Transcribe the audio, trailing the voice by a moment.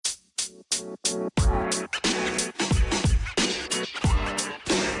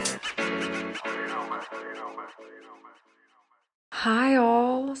Hi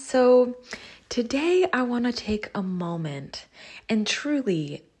all. So today I want to take a moment, and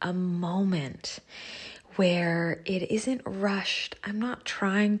truly a moment, where it isn't rushed. I'm not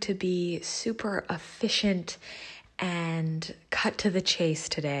trying to be super efficient and cut to the chase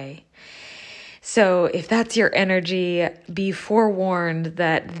today. So if that's your energy, be forewarned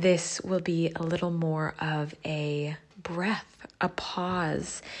that this will be a little more of a breath, a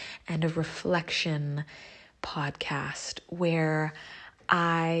pause, and a reflection podcast where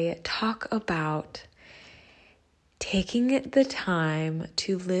I talk about taking the time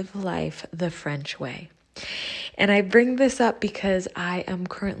to live life the French way. And I bring this up because I am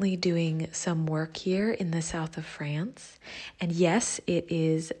currently doing some work here in the south of France. And yes, it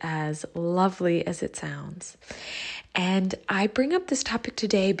is as lovely as it sounds. And I bring up this topic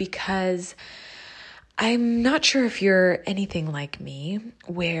today because I'm not sure if you're anything like me,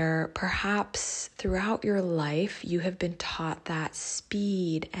 where perhaps throughout your life you have been taught that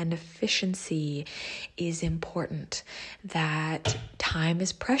speed and efficiency is important, that time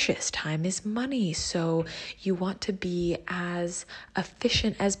is precious, time is money, so you want to be as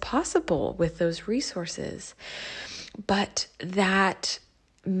efficient as possible with those resources. But that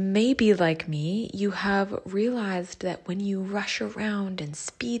maybe like me, you have realized that when you rush around and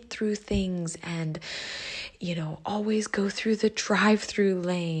speed through things and, always go through the drive-through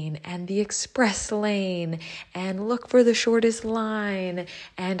lane and the express lane and look for the shortest line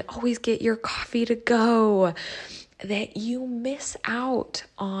and always get your coffee to go, that you miss out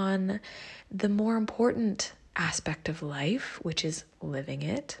on the more important aspect of life, which is living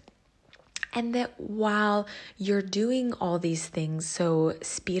it. And that while you're doing all these things so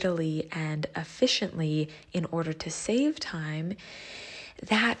speedily and efficiently in order to save time,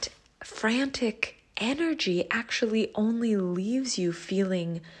 that frantic energy actually only leaves you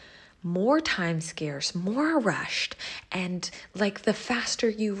feeling more time scarce, more rushed, and like the faster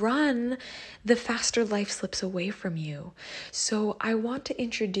you run, the faster life slips away from you. So I want to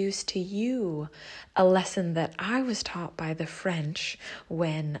introduce to you a lesson that I was taught by the French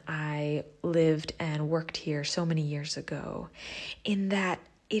when I lived and worked here so many years ago, in that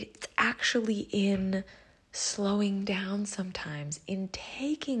it's actually in slowing down sometimes, in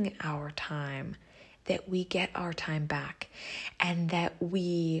taking our time, that we get our time back and that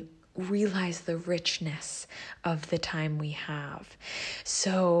we realize the richness of the time we have.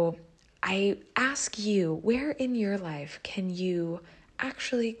 So I ask you, where in your life can you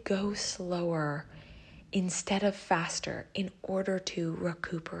actually go slower instead of faster in order to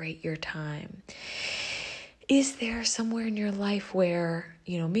recuperate your time? Is there somewhere in your life where,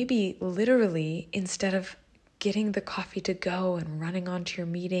 maybe literally instead of getting the coffee to go and running onto your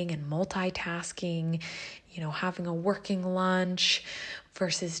meeting and multitasking, having a working lunch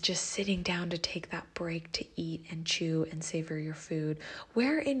versus just sitting down to take that break to eat and chew and savor your food,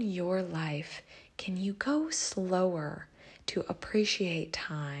 where in your life can you go slower to appreciate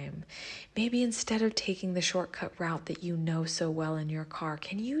time? Maybe instead of taking the shortcut route that you know so well in your car,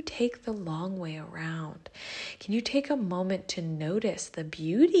 can you take the long way around? Can you take a moment to notice the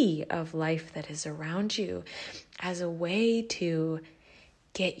beauty of life that is around you as a way to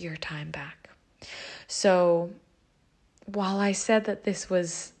get your time back? So while I said that this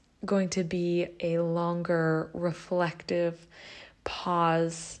was going to be a longer, reflective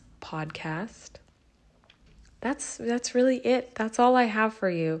pause podcast, that's really it. That's all I have for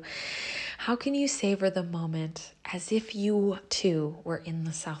you. How can you savor the moment as if you too were in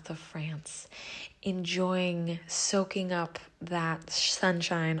the south of France, enjoying soaking up that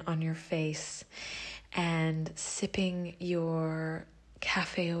sunshine on your face and sipping your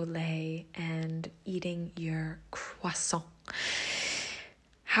café au lait and eating your croissant?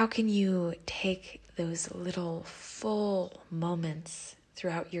 How can you take those little full moments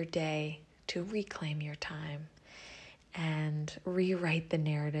throughout your day to reclaim your time and rewrite the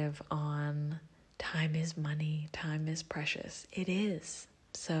narrative on time is money, time is precious? It is.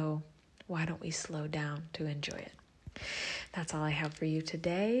 So why don't we slow down to enjoy it? That's all I have for you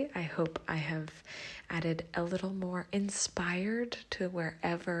today. I hope I have added a little more inspired to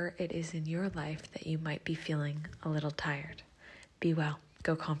wherever it is in your life that you might be feeling a little tired. Be well.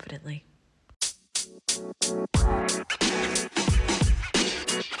 Go confidently.